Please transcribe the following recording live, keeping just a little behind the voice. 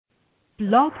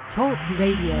Blog Talk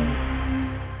Radio.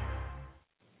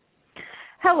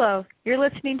 Hello, you're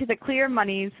listening to the Clear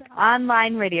Money's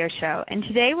online radio show, and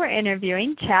today we're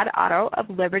interviewing Chad Otto of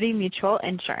Liberty Mutual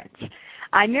Insurance.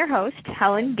 I'm your host,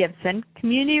 Helen Gibson,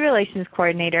 Community Relations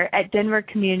Coordinator at Denver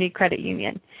Community Credit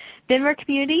Union. Denver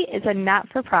Community is a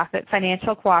not-for-profit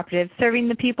financial cooperative serving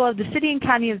the people of the city and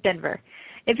county of Denver.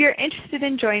 If you're interested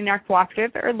in joining our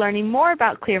cooperative or learning more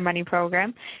about Clear Money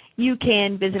program, you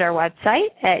can visit our website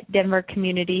at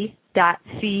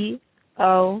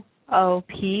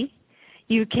denvercommunity.coop.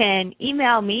 You can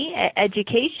email me at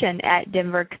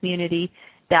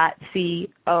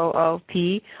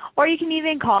education@denvercommunity.coop, or you can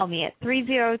even call me at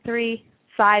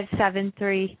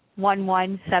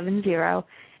 303-573-1170,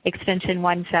 extension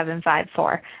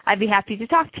 1754. I'd be happy to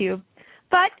talk to you.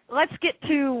 But let's get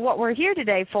to what we're here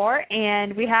today for,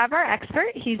 and we have our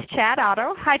expert. He's Chad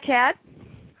Otto. Hi, Chad.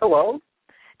 Hello.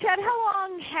 Chad, how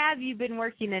long have you been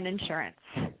working in insurance?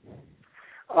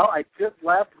 Oh, I just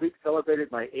last week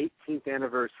celebrated my 18th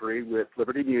anniversary with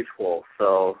Liberty Mutual,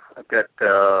 so I've got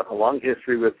a long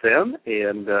history with them,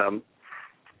 and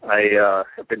I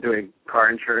have been doing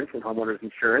car insurance and homeowners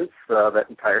insurance that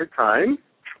entire time,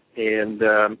 and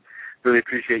really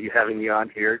appreciate you having me on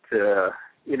here to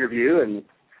interview and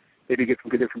maybe get some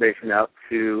good information out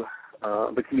to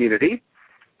the community.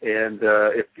 And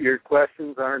if your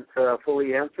questions aren't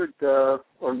fully answered or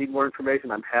need more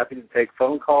information, I'm happy to take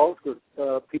phone calls with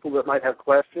people that might have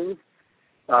questions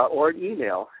or an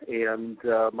email. And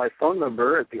my phone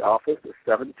number at the office is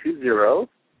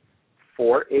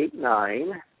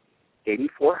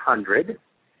 720-489-8400.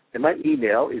 And my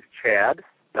email is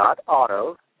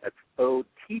chad.otto, that's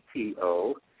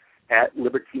O-T-T-O, at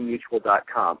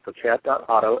libertymutual.com. So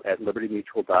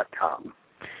chad.otto@libertymutual.com.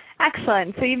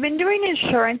 Excellent. So you've been doing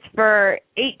insurance for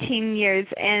 18 years,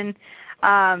 and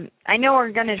I know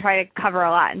we're going to try to cover a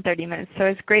lot in 30 minutes, so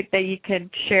it's great that you could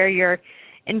share your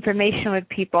information with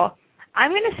people.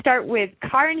 I'm going to start with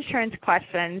car insurance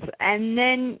questions and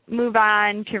then move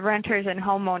on to renters and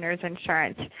homeowners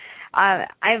insurance.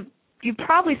 You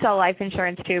probably sell life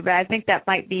insurance too, but I think that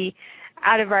might be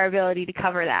out of our ability to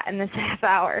cover that in this half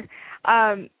hour.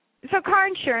 So car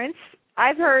insurance,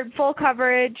 I've heard full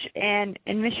coverage, and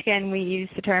in Michigan we use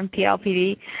the term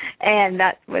PLPD, and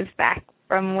that was back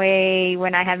from way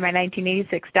when I had my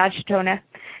 1986 Dodge Daytona.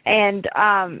 And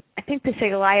I think they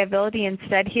say liability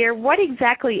instead here. What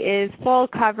exactly is full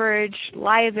coverage,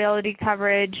 liability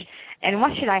coverage, and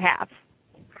what should I have?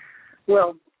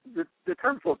 Well, the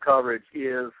term full coverage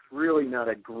is really not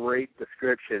a great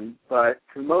description, but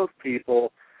to most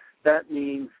people, that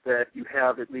means that you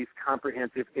have at least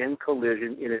comprehensive and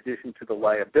collision in addition to the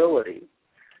liability.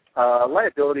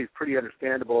 Liability is pretty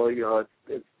understandable.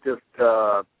 It's just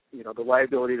the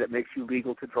liability that makes you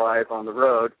legal to drive on the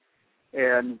road.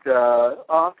 And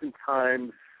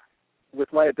oftentimes,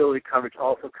 with liability coverage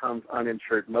also comes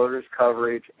uninsured motorist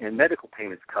coverage and medical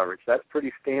payments coverage. That's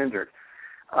pretty standard.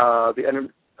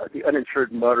 The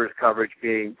uninsured motorist coverage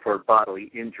being for bodily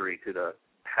injury to the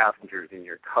passengers in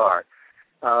your car.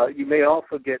 You may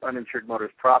also get uninsured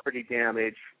motorist property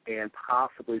damage and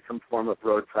possibly some form of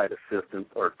roadside assistance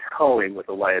or towing with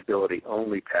a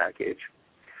liability-only package.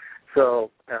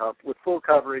 So with full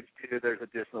coverage, too, there's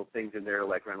additional things in there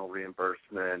like rental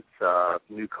reimbursement,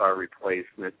 new car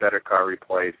replacement, better car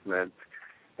replacement,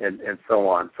 and so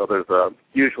on. So there's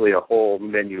usually a whole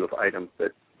menu of items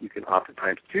that you can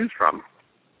oftentimes choose from.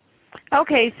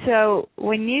 Okay, so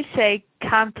when you say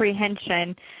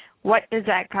comprehension, what does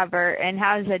that cover, and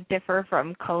how does it differ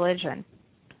from collision?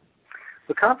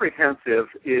 The comprehensive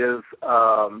is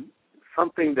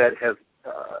something that has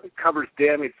covers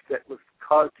damage that was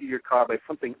caused to your car by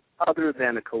something other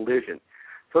than a collision.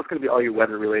 So it's going to be all your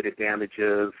weather-related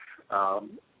damages,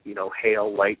 hail,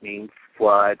 lightning,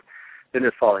 flood. Then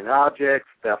there's falling objects,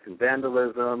 theft and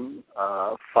vandalism,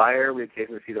 fire. We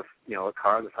occasionally see a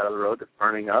car on the side of the road that's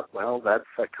burning up. Well, that's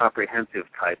a comprehensive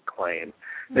type claim.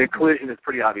 The collision is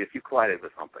pretty obvious. You collided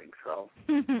with something, so.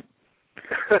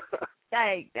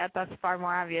 That's far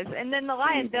more obvious. And then the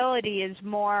liability is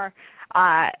more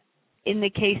in the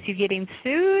case you're getting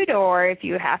sued or if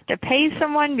you have to pay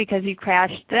someone because you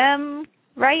crashed them,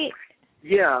 right?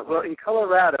 Yeah, well, in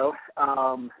Colorado,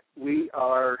 we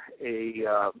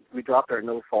dropped our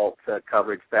no-fault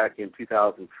coverage back in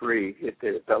 2003.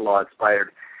 That law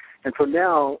expired. And so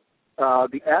now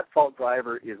the at-fault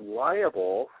driver is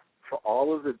liable for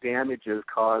all of the damages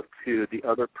caused to the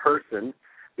other person's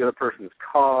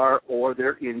car or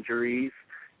their injuries,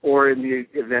 or in the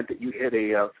event that you hit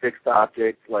a fixed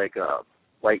object like a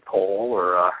light pole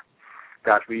or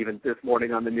even this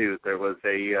morning on the news, there was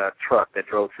a truck that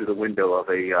drove through the window of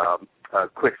a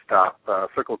Quick Stop,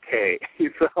 Circle K.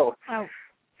 So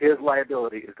his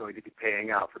liability is going to be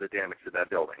paying out for the damage to that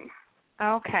building.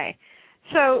 Okay.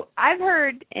 So I've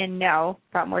heard and know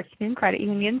from working in credit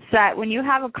unions that when you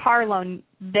have a car loan,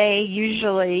 they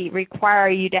usually require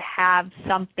you to have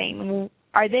something.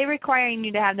 Are they requiring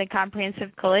you to have the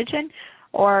comprehensive collision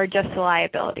or just the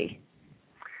liability?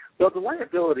 Well, the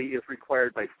liability is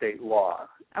required by state law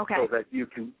so that you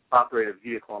can operate a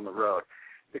vehicle on the road.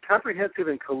 The comprehensive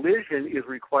and collision is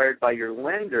required by your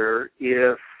lender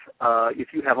if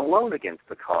you have a loan against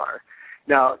the car.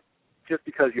 Now, just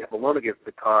because you have a loan against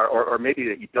the car, or maybe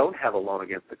that you don't have a loan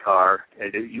against the car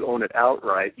and you own it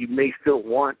outright, you may still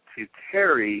want to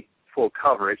carry full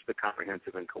coverage, the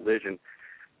comprehensive and collision,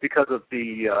 because of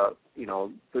the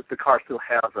car still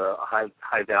has a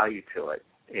high value to it,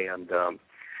 and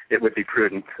it would be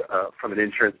prudent from an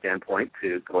insurance standpoint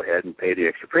to go ahead and pay the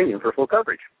extra premium for full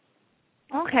coverage.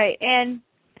 Okay, and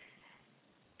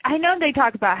I know they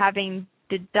talk about having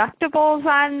deductibles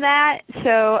on that,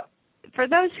 so for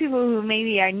those people who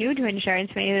maybe are new to insurance,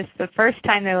 maybe this is the first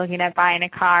time they're looking at buying a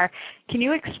car, can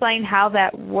you explain how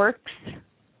that works?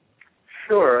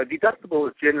 Sure. A deductible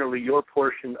is generally your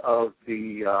portion of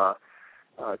the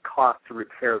cost to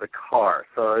repair the car.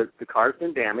 So the car's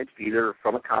been damaged either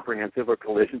from a comprehensive or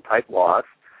collision type loss,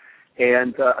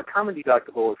 and a common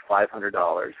deductible is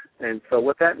 $500. And so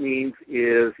what that means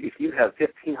is if you have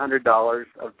 $1,500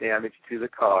 of damage to the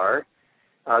car,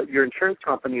 your insurance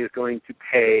company is going to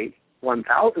pay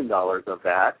 $1,000 of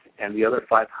that, and the other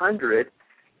 $500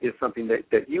 is something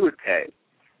that you would pay.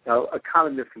 Now, a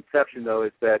common misconception, though,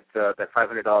 is that that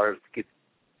 $500 gets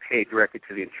paid directly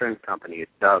to the insurance company. It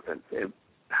doesn't.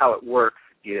 How it works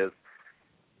is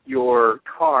your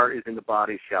car is in the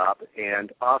body shop,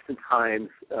 and oftentimes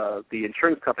the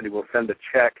insurance company will send a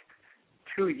check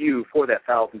to you for that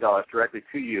 $1,000 directly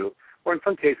to you, or in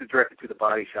some cases directly to the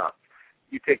body shop.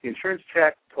 You take the insurance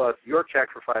check plus your check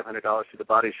for $500 to the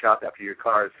body shop after your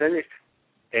car is finished,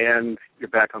 and you're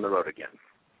back on the road again.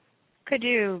 Could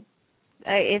you,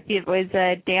 if it was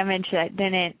a damage that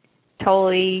didn't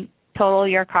totally total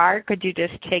your car, could you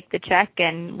just take the check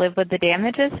and live with the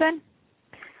damages then?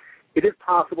 It is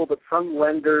possible, but some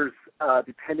lenders,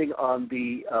 depending on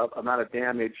the amount of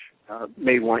damage,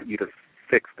 may want you to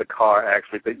fix the car,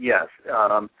 actually. But yes.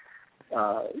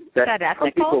 Is that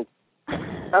ethical?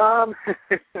 Some people,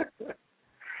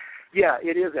 yeah,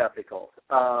 it is ethical.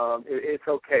 It's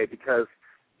okay because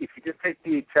if you just take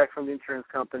the check from the insurance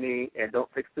company and don't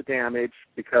fix the damage,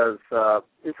 because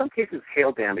in some cases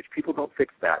hail damage, people don't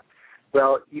fix that.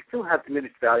 Well, you still have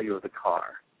diminished value of the car.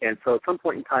 And so at some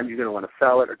point in time, you're going to want to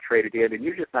sell it or trade it in, and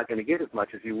you're just not going to get as much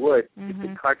as you would if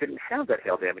the car didn't have that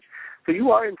hail damage. So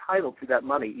you are entitled to that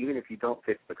money even if you don't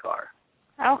fix the car.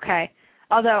 Okay.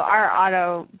 Although our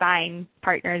auto buying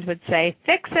partners would say,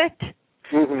 fix it.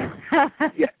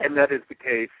 Yeah, and that is the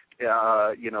case,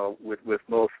 with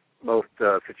most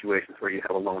situations where you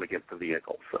have a loan against the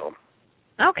vehicle. So.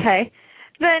 Okay.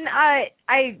 Then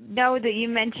I know that you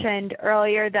mentioned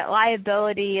earlier that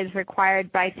liability is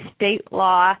required by state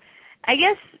law. I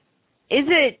guess, is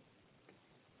it,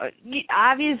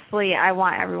 obviously I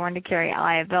want everyone to carry out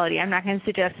liability. I'm not going to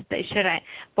suggest that they shouldn't.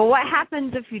 But what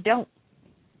happens if you don't?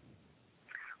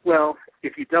 Well,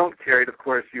 if you don't carry it, of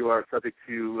course, you are subject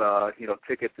to,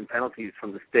 tickets and penalties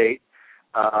from the state,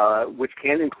 which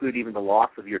can include even the loss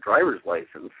of your driver's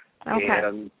license. Okay.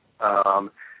 And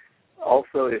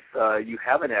also, if you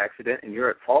have an accident and you're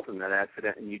at fault in that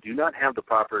accident and you do not have the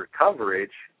proper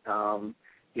coverage,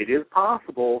 it is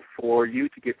possible for you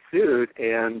to get sued,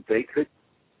 and they could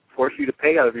force you to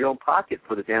pay out of your own pocket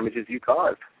for the damages you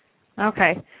caused.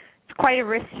 Okay. It's quite a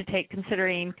risk to take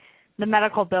considering the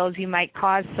medical bills you might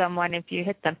cause someone if you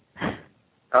hit them.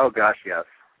 Oh, gosh, yes.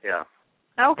 Yeah.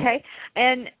 Okay.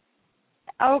 And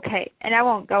I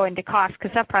won't go into cost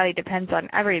because that probably depends on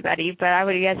everybody, but I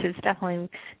would guess it's definitely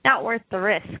not worth the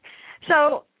risk.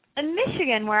 So in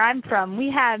Michigan, where I'm from,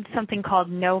 we have something called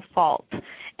no fault.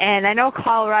 And I know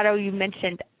Colorado, you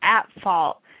mentioned at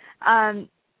fault.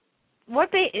 What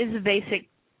is the basic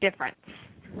difference?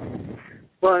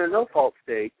 Well, in a no fault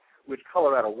state, which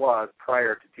Colorado was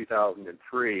prior to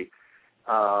 2003,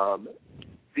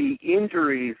 the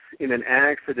injuries in an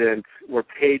accident were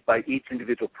paid by each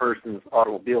individual person's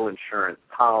automobile insurance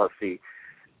policy.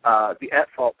 The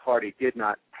at-fault party did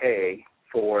not pay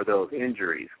for those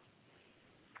injuries.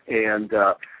 And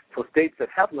so states that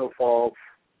have no faults,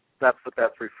 that's what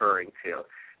that's referring to.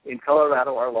 In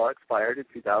Colorado, our law expired in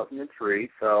 2003,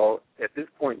 so at this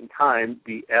point in time,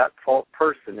 the at-fault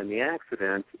person in the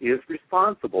accident is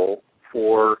responsible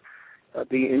for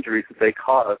the injuries that they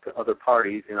cause to other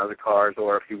parties in other cars,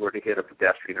 or if you were to hit a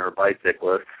pedestrian or a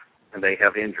bicyclist and they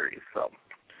have injuries. So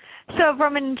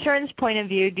from an insurance point of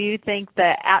view, do you think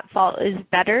the at fault is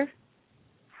better?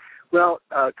 Well,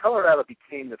 Colorado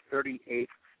became the 38th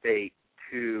state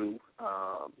to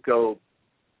go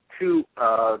to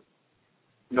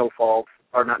no fault,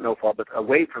 or not no fault, but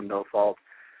away from no fault.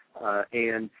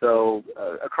 And so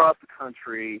across the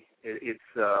country, it's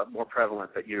more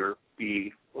prevalent that you're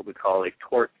be what we call a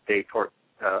tort state,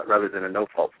 rather than a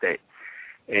no-fault state.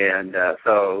 And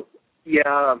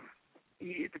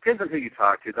it depends on who you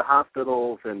talk to. The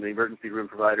hospitals and the emergency room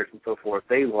providers and so forth,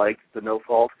 they like the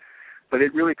no-fault, but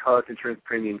it really caused insurance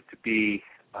premiums to be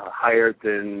higher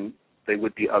than they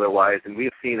would be otherwise. And we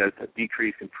have seen a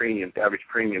decrease in premiums, average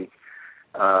premiums,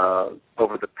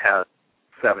 over the past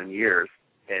 7 years,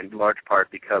 in large part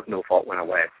because no fault went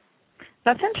away.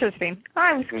 That's interesting.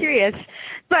 I was curious,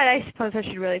 but I suppose I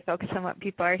should really focus on what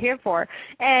people are here for.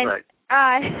 And right.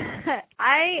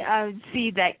 I see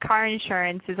that car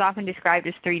insurance is often described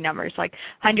as 3 numbers, like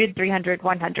 100, 300,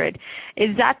 100.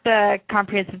 Is that the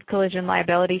comprehensive collision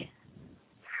liability?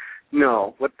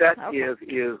 No. What that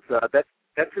is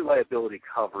that's your liability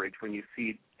coverage when you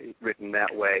see it written that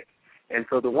way. And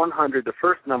so the 100, the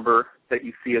first number that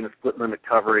you see in the split limit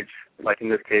coverage, like in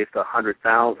this case, the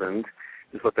 100,000,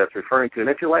 is what that's referring to. And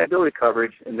that's your liability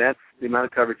coverage, and that's the amount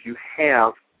of coverage you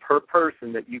have per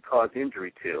person that you cause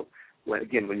injury to,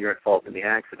 when you're at fault in the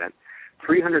accident.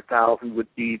 300,000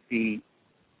 would be the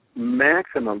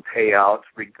maximum payout,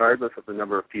 regardless of the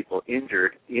number of people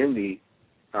injured in the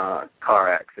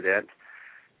car accident.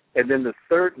 And then the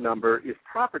third number is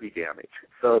property damage.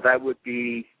 So that would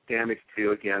be damage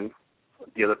to, again,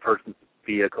 the other person's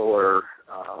vehicle or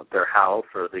their house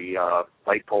or the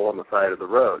light pole on the side of the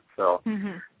road. So,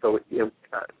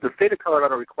 the state of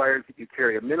Colorado requires that you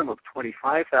carry a minimum of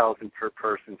 $25,000 per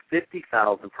person,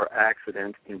 $50,000 per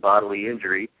accident in bodily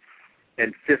injury,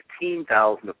 and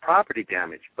 $15,000 of property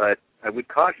damage. But I would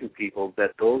caution people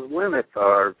that those limits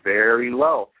are very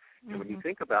low. And when you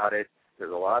think about it,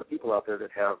 there's a lot of people out there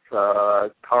that have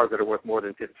cars that are worth more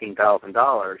than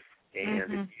 $15,000,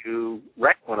 and if you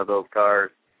wreck one of those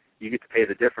cars, you get to pay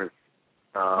the difference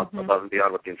above and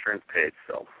beyond what the insurance pays.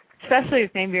 So, especially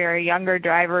if maybe you're a younger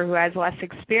driver who has less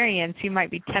experience, you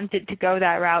might be tempted to go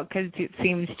that route because it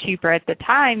seems cheaper at the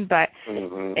time. But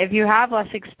if you have less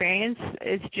experience,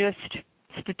 it's just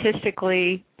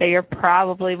statistically that you're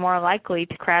probably more likely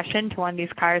to crash into one of these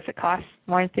cars that cost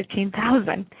more than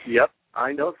 $15,000. Yep.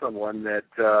 I know someone that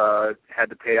had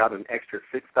to pay out an extra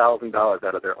 $6,000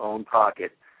 out of their own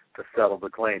pocket to settle the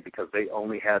claim because they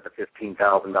only had the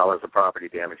 $15,000 of property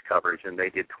damage coverage, and they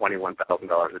did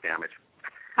 $21,000 of damage.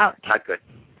 Ouch. Not good.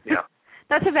 Yeah.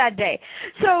 That's a bad day.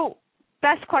 So,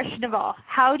 best question of all,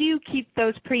 how do you keep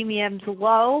those premiums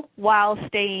low while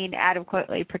staying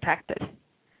adequately protected?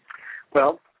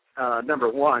 Well, number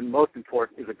one, most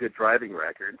important is a good driving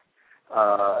record.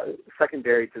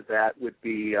 Secondary to that would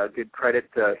be good credit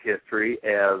history,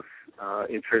 as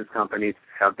insurance companies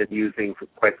have been using for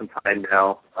quite some time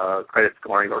now, credit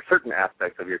scoring or certain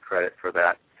aspects of your credit for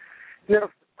that. And then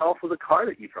also the car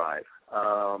that you drive.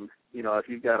 If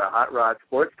you've got a hot rod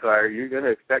sports car, you're going to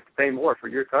expect to pay more for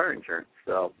your car insurance.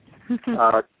 So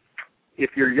if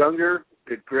you're younger,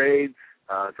 good grades,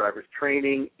 driver's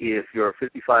training. If you're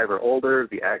 55 or older,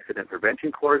 the accident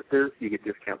prevention courses, you get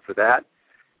discounts for that.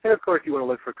 And, of course, you want to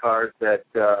look for cars that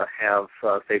have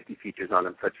safety features on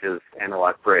them, such as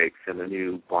analog brakes and the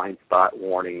new blind spot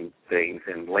warning things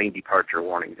and lane departure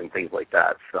warnings and things like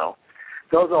that. So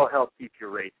those all help keep your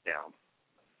rates down.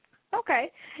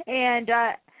 Okay. And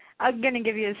I'm going to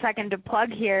give you a second to plug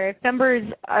here. If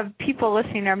members of people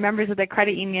listening are members of the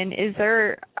credit union, is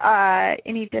there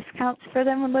any discounts for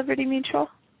them with Liberty Mutual?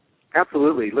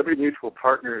 Absolutely. Liberty Mutual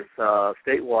partners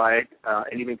statewide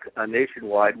and even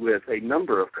nationwide with a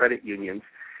number of credit unions,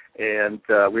 and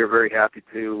we are very happy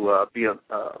to be a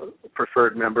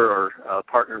preferred member or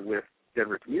partner with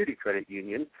Denver Community Credit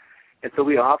Union. And so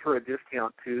we offer a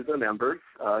discount to the members,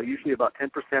 usually about 10%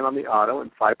 on the auto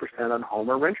and 5% on home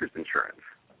or renter's insurance.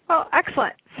 Oh,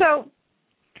 excellent. So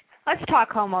let's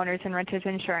talk homeowners and renters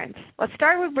insurance. Let's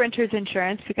start with renters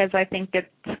insurance because I think it's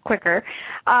quicker.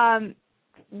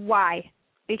 Why?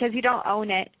 Because you don't own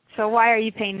it, so why are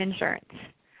you paying insurance?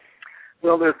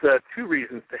 Well, there's 2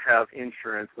 reasons to have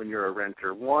insurance when you're a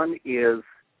renter. One is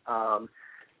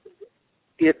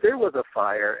if there was a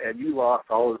fire and you lost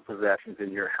all of the possessions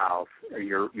in your house, or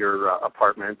your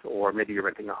apartment, or maybe you're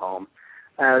renting a home,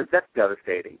 that's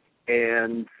devastating.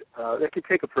 And that could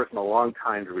take a person a long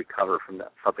time to recover from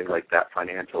something like that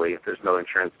financially if there's no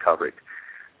insurance coverage.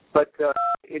 But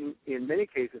in many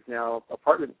cases now,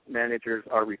 apartment managers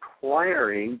are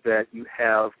requiring that you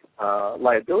have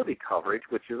liability coverage,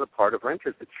 which is a part of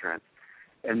renter's insurance.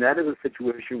 And that is a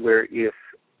situation where if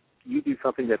you do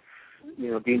something that's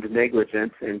deemed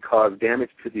negligent and cause damage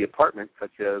to the apartment,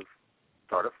 such as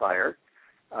start a fire,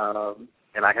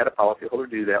 and I had a policyholder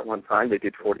do that one time. They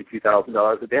did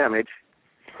 $42,000 of damage.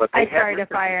 But I started a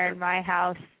fire in my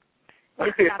house.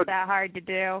 It's not that hard to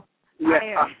do.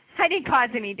 Yeah. I didn't cause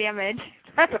any damage.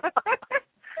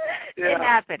 Yeah, it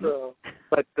happened.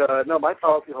 But no, my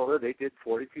policyholder, they did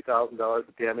 $42,000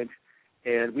 of damage,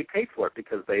 and we paid for it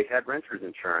because they had renter's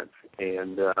insurance.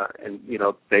 And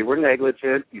they were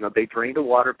negligent. They drained a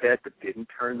water bed but didn't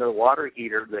turn the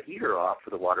heater off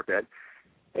for the water bed.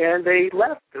 And they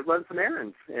left to run some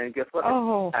errands. And guess what?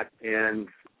 Oh. And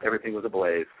everything was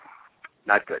ablaze.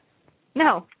 Not good.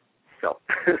 No. So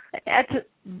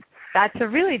that's a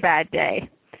really bad day.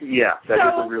 Yeah, that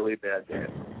is a really bad day.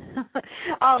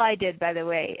 All I did, by the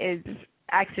way, is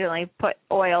accidentally put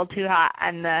oil too hot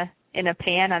in a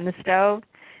pan on the stove.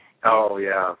 Oh,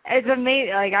 yeah. It's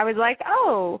amazing. I was like,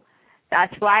 oh,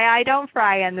 that's why I don't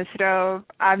fry on the stove.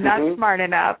 I'm not smart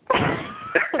enough.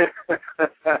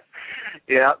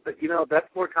 Yeah, but, that's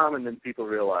more common than people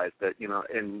realize that,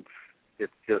 and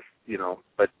it's just,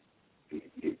 but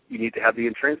you need to have the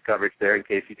insurance coverage there in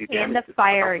case you do damage. And the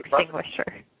fire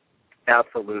extinguisher.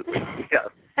 Absolutely, yes.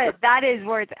 That is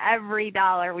worth every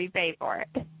dollar we pay for it.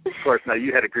 Of course. Now,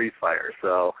 you had a grease fire,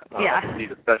 so you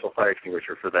need a special fire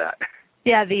extinguisher for that.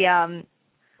 Yeah,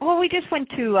 we just went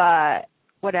to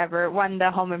one of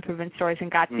the home improvement stores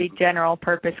and got the general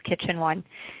purpose kitchen one.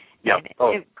 Yep.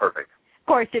 Perfect. Of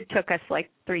course, it took us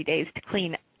 3 days to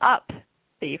clean up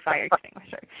the fire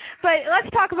extinguisher. But let's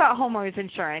talk about homeowners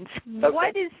insurance. Okay.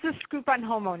 What is the scoop on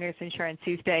homeowners insurance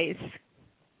these days?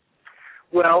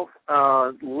 Well,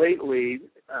 lately,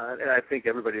 and I think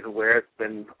everybody's aware, it's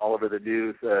been all over the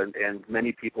news, and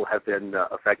many people have been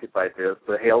affected by this,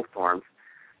 the hailstorms.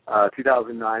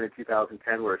 2009 and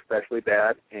 2010 were especially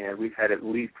bad, and we've had at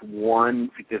least one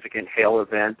significant hail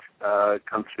event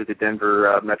come through the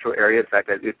Denver metro area. In fact,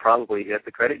 it probably hit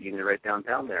the credit union right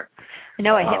downtown there. I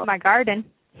know, it hit my garden.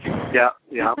 Yeah.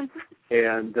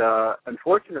 And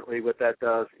unfortunately, what that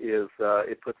does is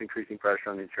it puts increasing pressure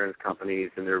on the insurance companies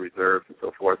and their reserves and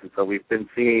so forth. And so we've been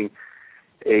seeing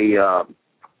a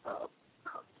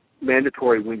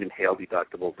mandatory wind and hail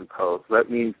deductibles imposed. So that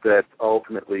means that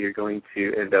ultimately you're going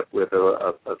to end up with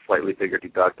a slightly bigger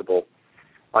deductible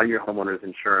on your homeowner's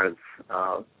insurance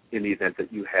in the event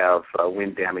that you have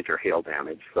wind damage or hail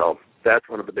damage. So that's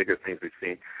one of the bigger things we've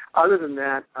seen. Other than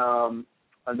that,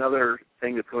 another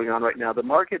thing that's going on right now, the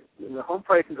home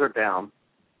prices are down.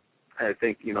 I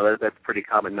think, that's pretty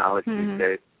common knowledge these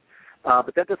days.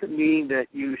 But that doesn't mean that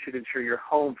you should insure your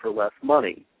home for less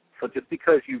money. So just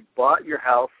because you bought your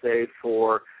house, say,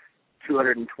 for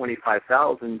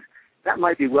 $225,000, that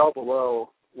might be well below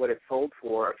what it sold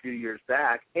for a few years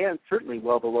back, and certainly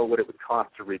well below what it would cost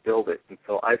to rebuild it. And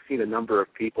so I've seen a number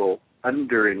of people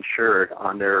underinsured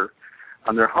on their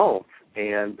homes,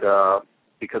 and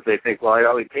because they think, well, I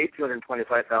already paid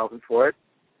 $225,000 for it,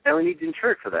 I only need to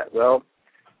insure it for that. Well,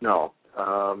 no,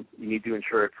 you need to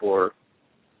insure it for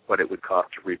what it would cost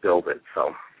to rebuild it.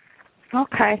 So.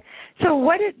 Okay. So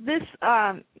what is this,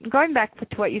 going back to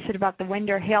what you said about the wind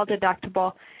or hail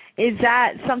deductible, is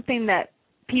that something that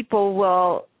people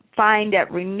will find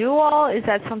at renewal? Is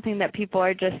that something that people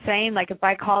are just saying? Like if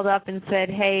I called up and said,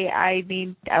 hey, I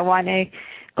want to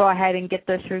go ahead and get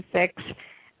this roof fixed,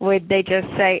 would they just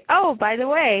say, oh, by the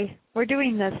way, we're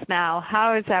doing this now?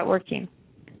 How is that working?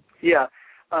 Yeah.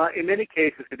 In many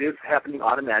cases, it is happening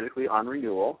automatically on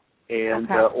renewal.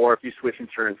 And or if you switch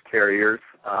insurance carriers,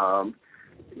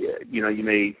 you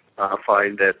may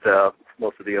find that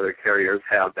most of the other carriers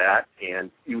have that,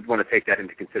 and you would want to take that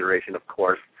into consideration, of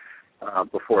course,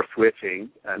 before switching.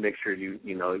 Make sure you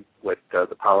know what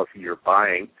the policy you're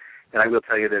buying. And I will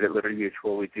tell you that at Liberty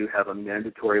Mutual, we do have a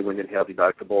mandatory wind and hail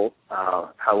deductible.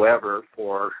 However,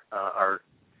 for our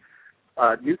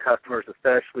new customers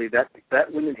especially,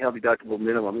 that wind and hail deductible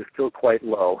minimum is still quite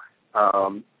low,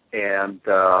 and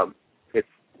it's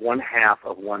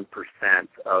 0.5%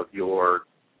 of your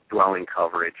dwelling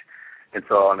coverage. And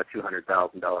so on a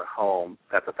 $200,000 home,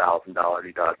 that's a $1,000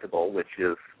 deductible, which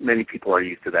is, many people are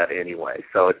used to that anyway.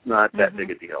 So it's not that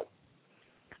big a deal.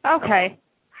 Okay.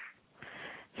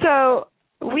 So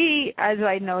we, as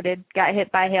I noted, got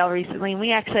hit by hail recently, and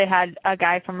we actually had a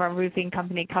guy from a roofing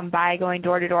company come by, going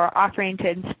door to door, offering to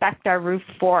inspect our roof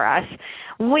for us.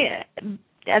 We,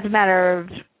 as a matter of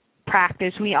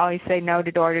practice, we always say no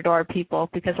to door-to-door people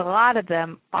because a lot of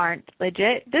them aren't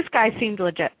legit. This guy seemed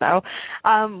legit, though.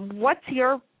 What's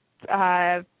your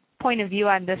point of view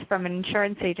on this from an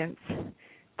insurance agent's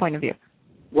point of view?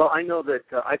 Well, I know that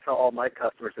I tell all my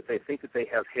customers that they think that they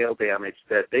have hail damage,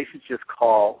 that they should just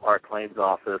call our claims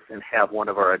office and have one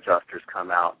of our adjusters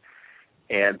come out,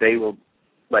 and they will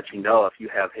let you know if you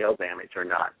have hail damage or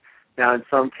not. Now, in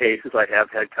some cases, I have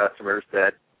had customers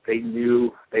that they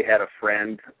knew they had a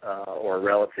friend or a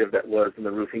relative that was in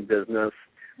the roofing business,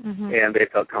 and they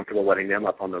felt comfortable letting them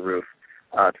up on the roof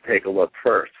to take a look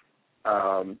first.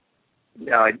 Now,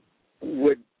 I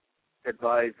would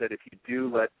advise that if you do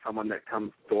let someone that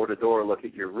comes door to door look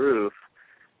at your roof,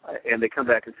 and they come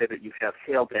back and say that you have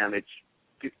hail damage,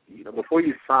 before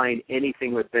you sign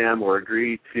anything with them or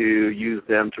agree to use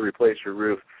them to replace your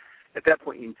roof, at that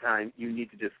point in time, you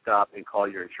need to just stop and call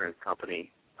your insurance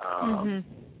company.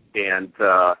 And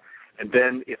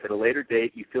then if at a later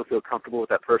date you still feel comfortable with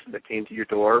that person that came to your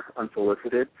door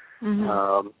unsolicited,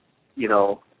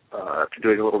 after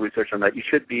doing a little research on that, you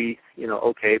should be,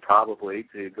 okay probably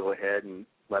to go ahead and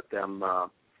let them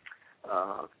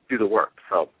do the work.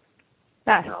 So,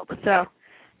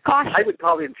 caution. I would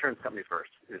call the insurance company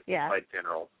first. By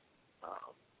general.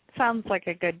 Sounds like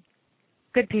a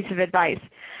good piece of advice.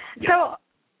 Yeah. So,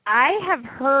 I have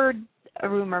heard a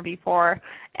rumor before,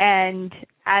 and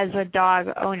as a dog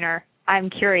owner, I'm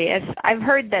curious. I've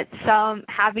heard that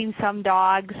having some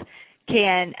dogs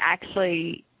can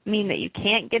actually mean that you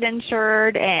can't get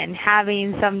insured, and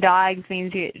having some dogs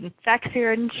means it infects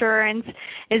your insurance.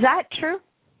 Is that true?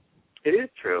 It is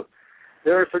true.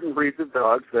 There are certain breeds of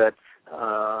dogs that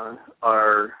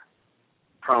are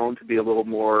prone to be a little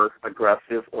more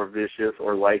aggressive or vicious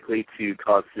or likely to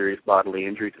cause serious bodily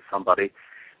injury to somebody.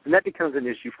 And that becomes an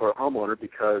issue for a homeowner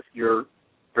because you're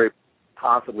very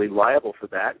possibly liable for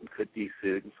that and could be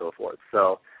sued and so forth.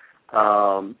 So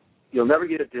you'll never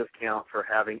get a discount for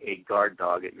having a guard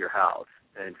dog at your house.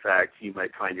 In fact, you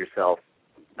might find yourself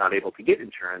not able to get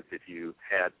insurance if you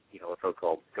had, a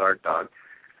so-called guard dog.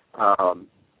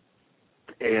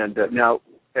 Now,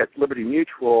 at Liberty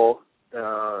Mutual,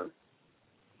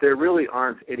 there really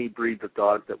aren't any breeds of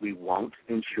dogs that we won't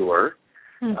insure.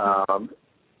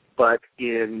 But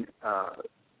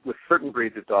with certain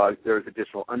breeds of dogs, there's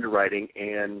additional underwriting,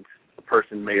 and a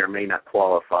person may or may not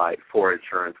qualify for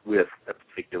insurance with a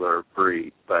particular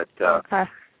breed. But, the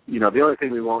only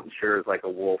thing we won't insure is like a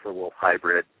wolf or wolf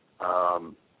hybrid.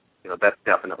 That's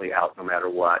definitely out no matter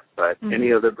what. But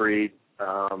any other breed,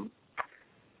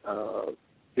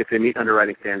 if they meet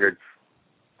underwriting standards,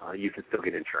 you can still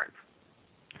get insurance.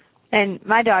 And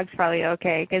my dog's probably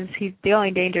okay because the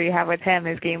only danger you have with him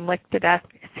is getting licked to death.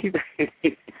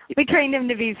 We trained him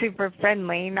to be super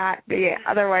friendly, not the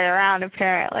other way around,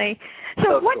 apparently.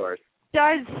 So of course.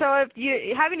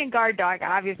 If having a guard dog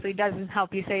obviously doesn't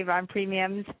help you save on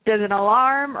premiums, does an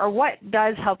alarm or what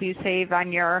does help you save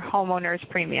on your homeowner's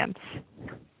premiums?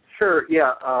 Sure,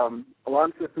 yeah.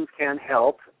 Alarm systems can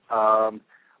help,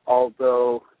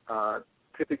 although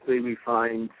typically we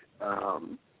find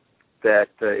that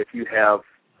if you have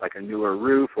like a newer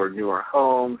roof or newer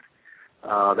home,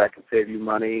 that can save you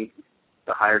money.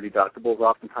 The higher deductibles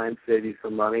oftentimes save you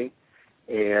some money.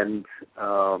 And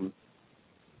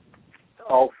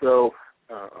also,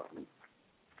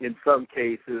 in some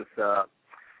cases, the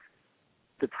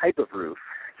type of roof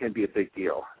can be a big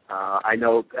deal. I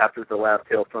know after the last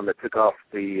hailstorm that took off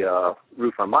the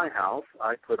roof on my house,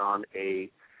 I put on a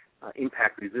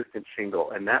impact-resistant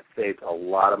shingle, and that saved a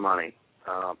lot of money.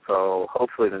 So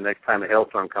hopefully the next time a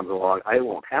hailstorm comes along, I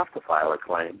won't have to file a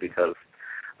claim because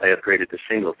I upgraded the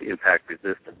shingles to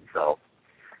impact-resistant. So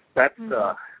that's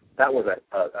that was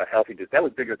a healthy. That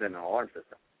was bigger than an alarm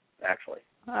system, actually.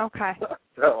 Okay.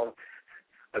 So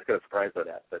I was kind of surprised by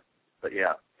that, but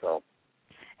yeah. So.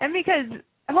 And because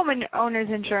homeowners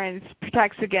insurance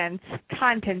protects against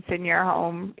contents in your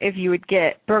home if you would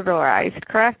get burglarized,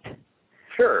 correct?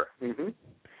 Sure. Mm-hmm.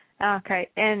 Okay,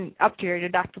 and up to your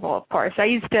deductible, of course. I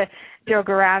used to joke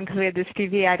around because we had this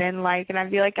TV I didn't like, and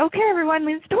I'd be like, okay, everyone,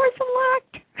 these doors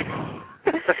unlocked.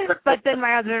 But then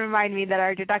my husband reminded me that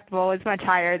our deductible was much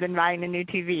higher than buying a new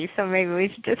TV, so maybe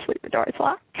we should just leave the doors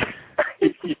locked.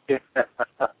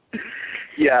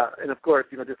 Yeah, and of course,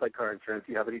 just like car insurance,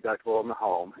 you have a deductible on the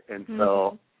home, and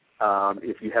so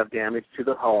if you have damage to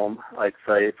the home, like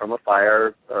say from a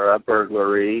fire or a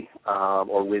burglary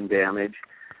or wind damage,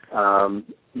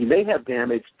 you may have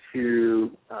damage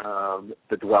to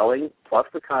the dwelling plus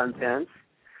the contents,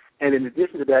 and in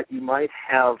addition to that, you might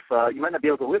not be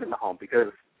able to live in the home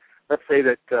because let's say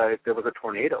that if there was a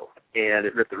tornado and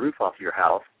it ripped the roof off your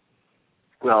house,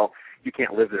 well, you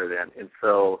can't live there then, and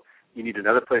so you need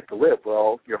another place to live.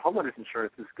 Well, your homeowner's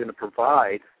insurance is going to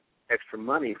provide extra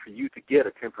money for you to get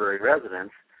a temporary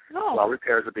residence while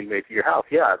repairs are being made to your house.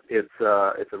 Yeah, it's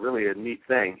a really a neat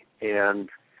thing. And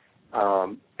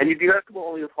your deductible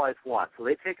only applies once. So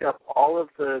they take up all of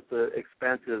the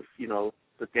expenses, the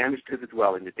damage to the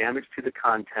dwelling, the damage to the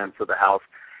contents of the house,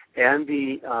 and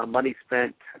the money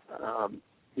spent,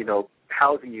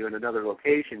 housing you in another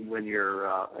location when you're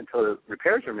until the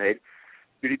repairs are made.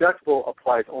 Your deductible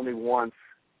applies only once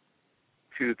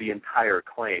to the entire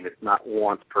claim. It's not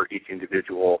once per each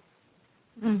individual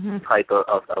type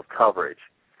of coverage.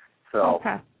 So,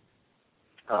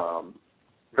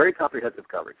 very comprehensive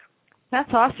coverage.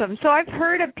 That's awesome. So I've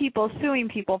heard of people suing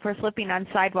people for slipping on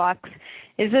sidewalks.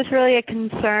 Is this really a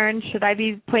concern? Should I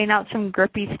be putting out some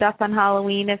grippy stuff on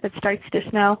Halloween if it starts to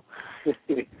snow?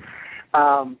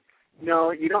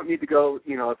 No, you don't need to go,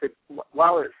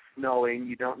 while it's snowing,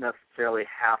 you don't necessarily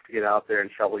have to get out there and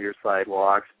shovel your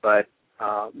sidewalks, but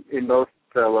in most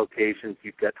locations,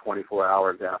 you've got 24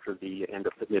 hours after the end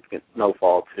of significant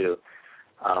snowfall to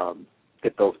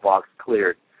get those blocks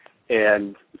cleared.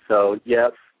 And so,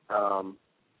 yes,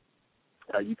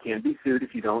 you can be sued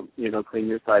if you don't, clean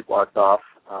your sidewalks off,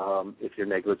 if you're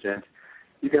negligent.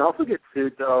 You can also get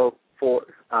sued, though, for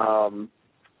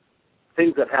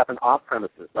things that happen off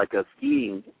premises, like a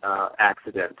skiing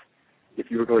accident. If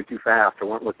you were going too fast or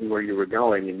weren't looking where you were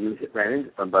going and you ran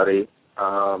into somebody,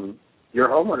 your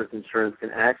homeowner's insurance can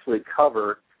actually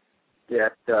cover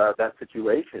that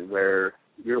situation where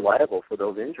you're liable for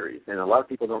those injuries, and a lot of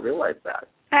people don't realize that.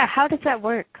 How does that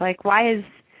work? Like,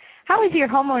 how is your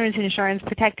homeowner's insurance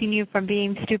protecting you from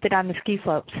being stupid on the ski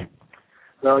slopes?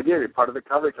 Well, again, part of the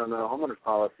coverage on the homeowner's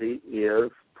policy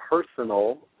is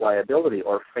personal liability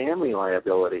or family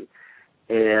liability,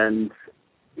 and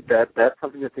that's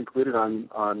something that's included on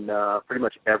pretty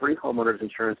much every homeowner's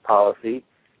insurance policy.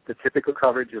 The typical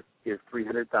coverage is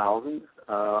 $300,000,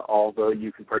 although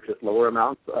you can purchase lower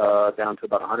amounts down to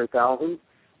about $100,000,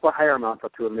 or higher amounts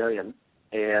up to $1 million.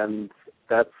 And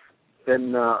that's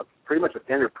been pretty much a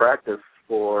standard practice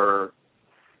for,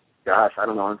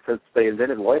 since they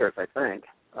invented lawyers, I think.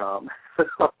 How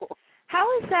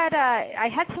is that? I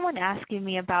had someone asking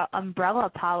me about umbrella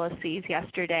policies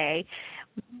yesterday.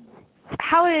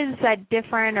 How is that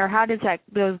different, or how do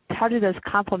those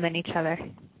complement each other?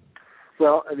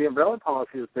 Well, the umbrella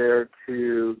policy is there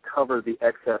to cover the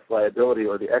excess liability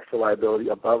or the extra liability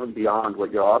above and beyond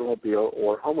what your automobile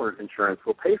or homeowner's insurance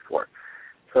will pay for.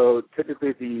 So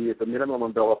typically the minimum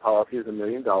umbrella policy is $1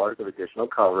 million of additional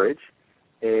coverage,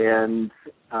 and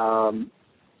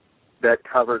that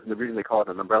covers, and the reason they call it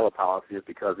an umbrella policy is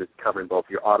because it's covering both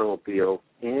your automobile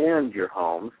and your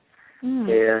homes.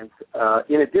 And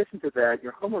in addition to that,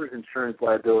 your homeowner's insurance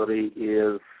liability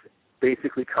is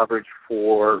basically coverage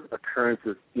for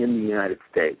occurrences in the United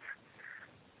States.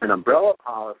 An umbrella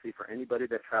policy for anybody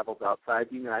that travels outside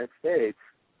the United States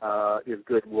is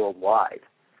good worldwide.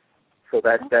 So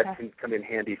that can come in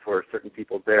handy for certain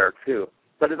people there, too.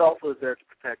 But it also is there to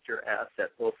protect your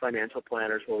assets. Most financial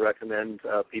planners will recommend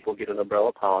people get an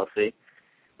umbrella policy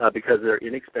because they're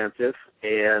inexpensive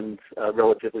and,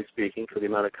 relatively speaking, for the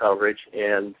amount of coverage,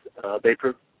 and they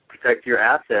protect your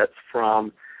assets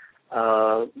from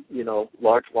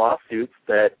large lawsuits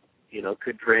that,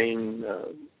 could drain,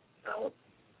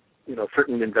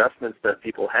 certain investments that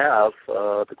people have.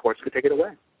 The courts could take it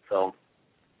away. So,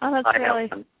 that's really.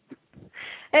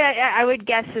 I would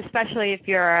guess, especially if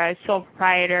you're a sole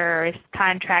proprietor or a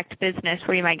contract business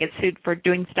where you might get sued for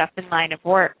doing stuff in line of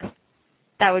work,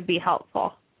 that would be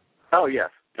helpful. Oh, yes,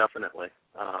 definitely.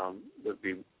 Would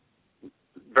be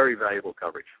very valuable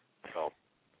coverage. So.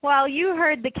 Well, you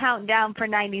heard the countdown for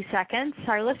 90 seconds.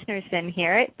 Our listeners didn't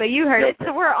hear it, but you heard it.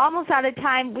 So we're almost out of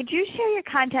time. Would you share your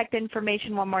contact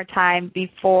information one more time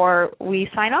before we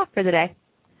sign off for the day?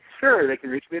 Sure. They can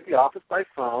reach me at the office by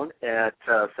phone at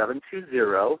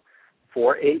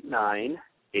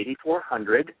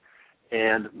 720-489-8400.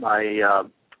 And my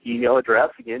email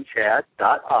address, again,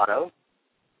 chad.otto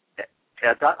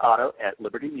at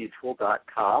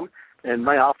libertymutual.com. And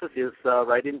my office is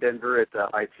right in Denver at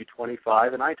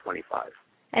I-225 and I-25.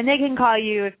 And they can call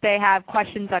you if they have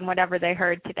questions on whatever they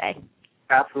heard today.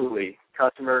 Absolutely.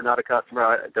 Customer, not a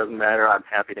customer, it doesn't matter. I'm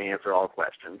happy to answer all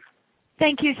questions.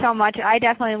 Thank you so much. I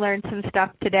definitely learned some stuff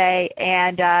today.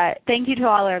 And thank you to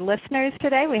all our listeners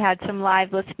today. We had some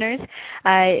live listeners.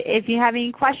 If you have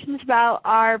any questions about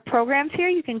our programs here,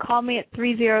 you can call me at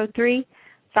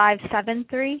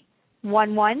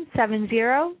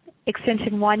 303-573-1170.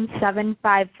 extension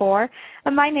 1754.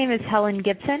 And my name is Helen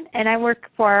Gibson, and I work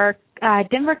for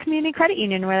Denver Community Credit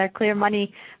Union with our Clear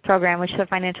Money program, which is a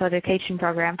financial education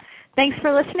program. Thanks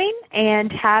for listening,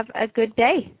 and have a good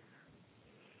day.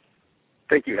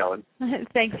 Thank you, Helen.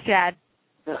 Thanks, Chad.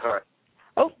 All right.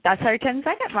 Oh, that's our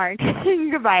 10-second mark.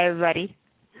 Goodbye, everybody.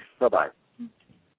 Bye-bye.